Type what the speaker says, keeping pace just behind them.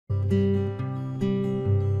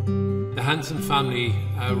The Hanson family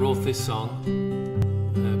wrote this song,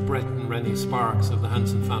 Brett and Rennie Sparks of the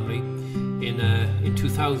Hanson family, in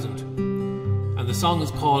 2000. And the song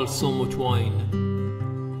is called So Much Wine.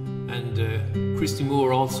 And Christy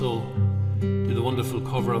Moore also did a wonderful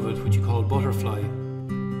cover of it, which he called Butterfly.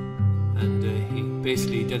 And he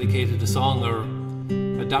basically dedicated the song, or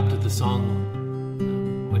adapted the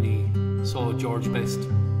song, when he saw George Best.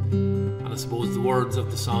 And I suppose the words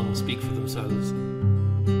of the song speak for themselves.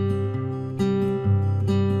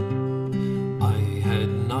 I had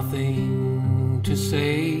nothing to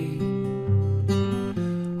say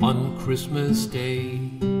on Christmas Day,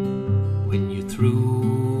 when you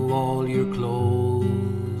threw all your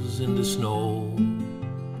clothes in the snow,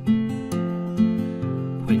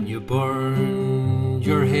 when you burned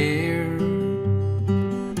your hair,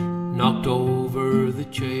 knocked over the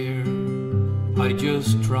chair. I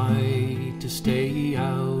just tried to stay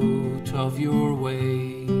out of your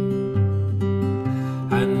way.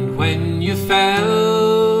 And when you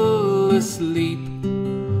fell asleep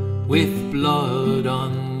with blood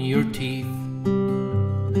on your teeth,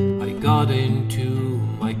 I got into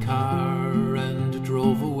my car and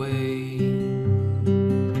drove away.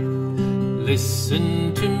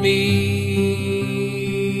 Listen to me,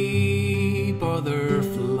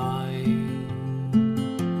 butterfly,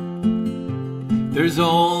 there's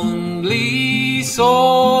only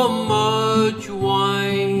so much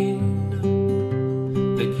wine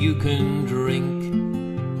that you can drink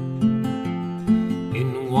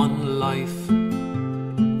in one life,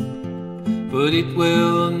 but it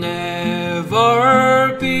will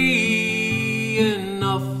never be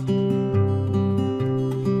enough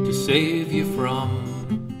to save you from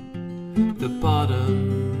the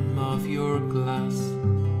bottom of your glass,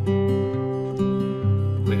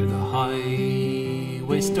 where the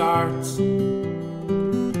highway starts.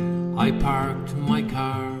 I parked my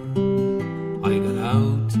car, I got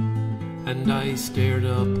out and I stared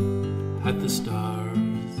up at the stars.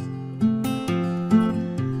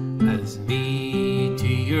 As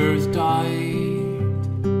meteors died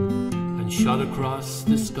and shot across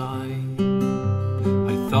the sky,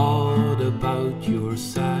 I thought about your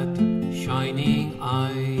sad, shining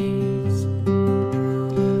eyes.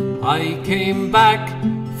 I came back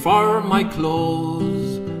for my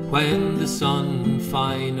clothes when the sun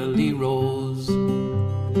finally rose.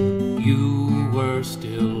 You were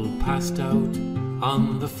still passed out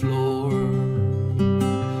on the floor.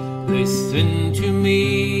 Listen to me,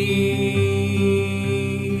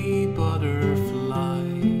 butterfly,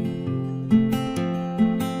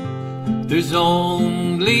 there's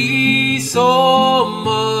only so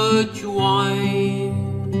much wine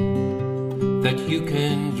that you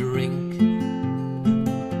can drink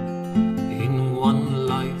in one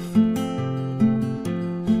life,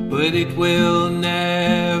 but it will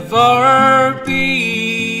never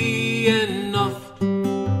be enough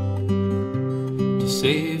to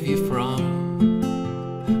save you from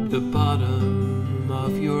the bottom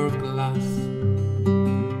of your glass,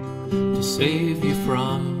 to save you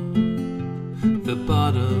from the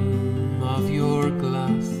bottom of your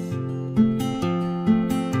glass.